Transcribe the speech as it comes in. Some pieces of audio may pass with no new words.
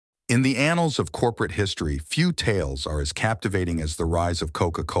In the annals of corporate history, few tales are as captivating as the rise of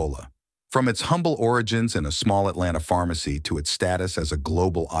Coca-Cola. From its humble origins in a small Atlanta pharmacy to its status as a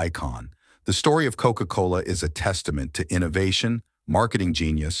global icon, the story of Coca-Cola is a testament to innovation, marketing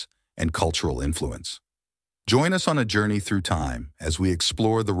genius, and cultural influence. Join us on a journey through time as we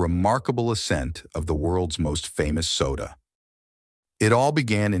explore the remarkable ascent of the world's most famous soda. It all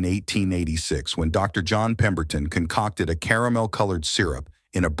began in 1886 when Dr. John Pemberton concocted a caramel-colored syrup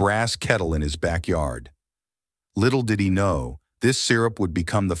in a brass kettle in his backyard. Little did he know, this syrup would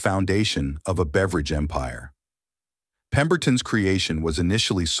become the foundation of a beverage empire. Pemberton's creation was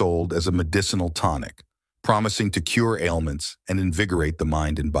initially sold as a medicinal tonic, promising to cure ailments and invigorate the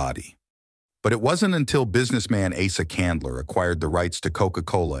mind and body. But it wasn't until businessman Asa Candler acquired the rights to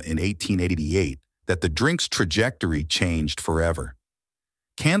Coca-Cola in 1888 that the drink's trajectory changed forever.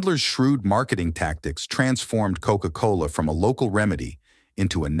 Candler's shrewd marketing tactics transformed Coca-Cola from a local remedy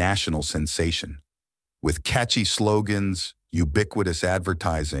into a national sensation. With catchy slogans, ubiquitous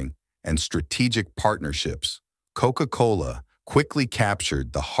advertising, and strategic partnerships, Coca-Cola quickly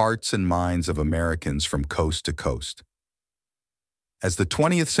captured the hearts and minds of Americans from coast to coast. As the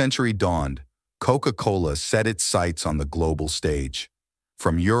 20th century dawned, Coca-Cola set its sights on the global stage.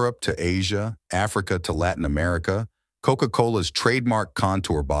 From Europe to Asia, Africa to Latin America, Coca-Cola's trademark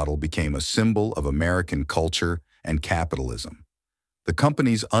contour bottle became a symbol of American culture and capitalism. The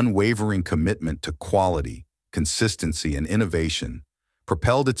company's unwavering commitment to quality, consistency, and innovation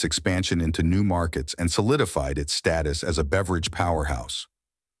propelled its expansion into new markets and solidified its status as a beverage powerhouse.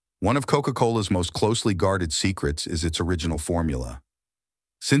 One of Coca-Cola's most closely guarded secrets is its original formula.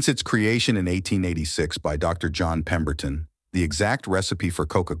 Since its creation in 1886 by Dr. John Pemberton, the exact recipe for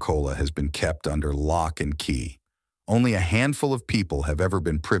Coca-Cola has been kept under lock and key. Only a handful of people have ever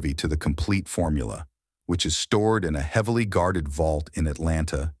been privy to the complete formula, which is stored in a heavily guarded vault in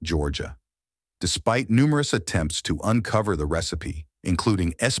Atlanta, Georgia. Despite numerous attempts to uncover the recipe,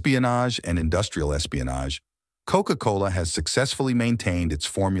 including espionage and industrial espionage, Coca-Cola has successfully maintained its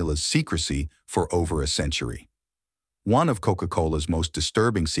formula's secrecy for over a century. One of Coca-Cola's most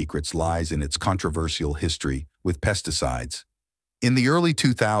disturbing secrets lies in its controversial history with pesticides. In the early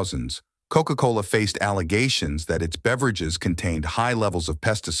 2000s, Coca-Cola faced allegations that its beverages contained high levels of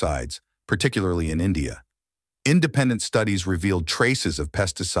pesticides, particularly in India. Independent studies revealed traces of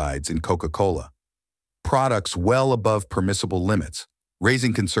pesticides in Coca-Cola, products well above permissible limits,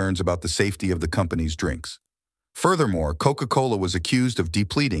 raising concerns about the safety of the company's drinks. Furthermore, Coca-Cola was accused of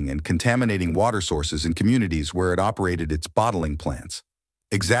depleting and contaminating water sources in communities where it operated its bottling plants,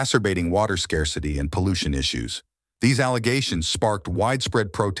 exacerbating water scarcity and pollution issues. These allegations sparked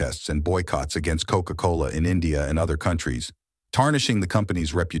widespread protests and boycotts against Coca-Cola in India and other countries, tarnishing the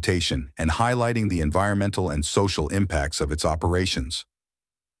company's reputation and highlighting the environmental and social impacts of its operations.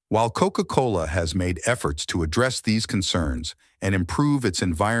 While Coca-Cola has made efforts to address these concerns and improve its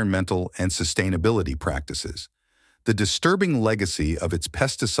environmental and sustainability practices, the disturbing legacy of its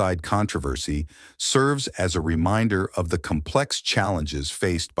pesticide controversy serves as a reminder of the complex challenges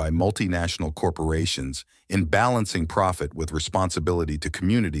faced by multinational corporations in balancing profit with responsibility to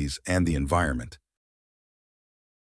communities and the environment.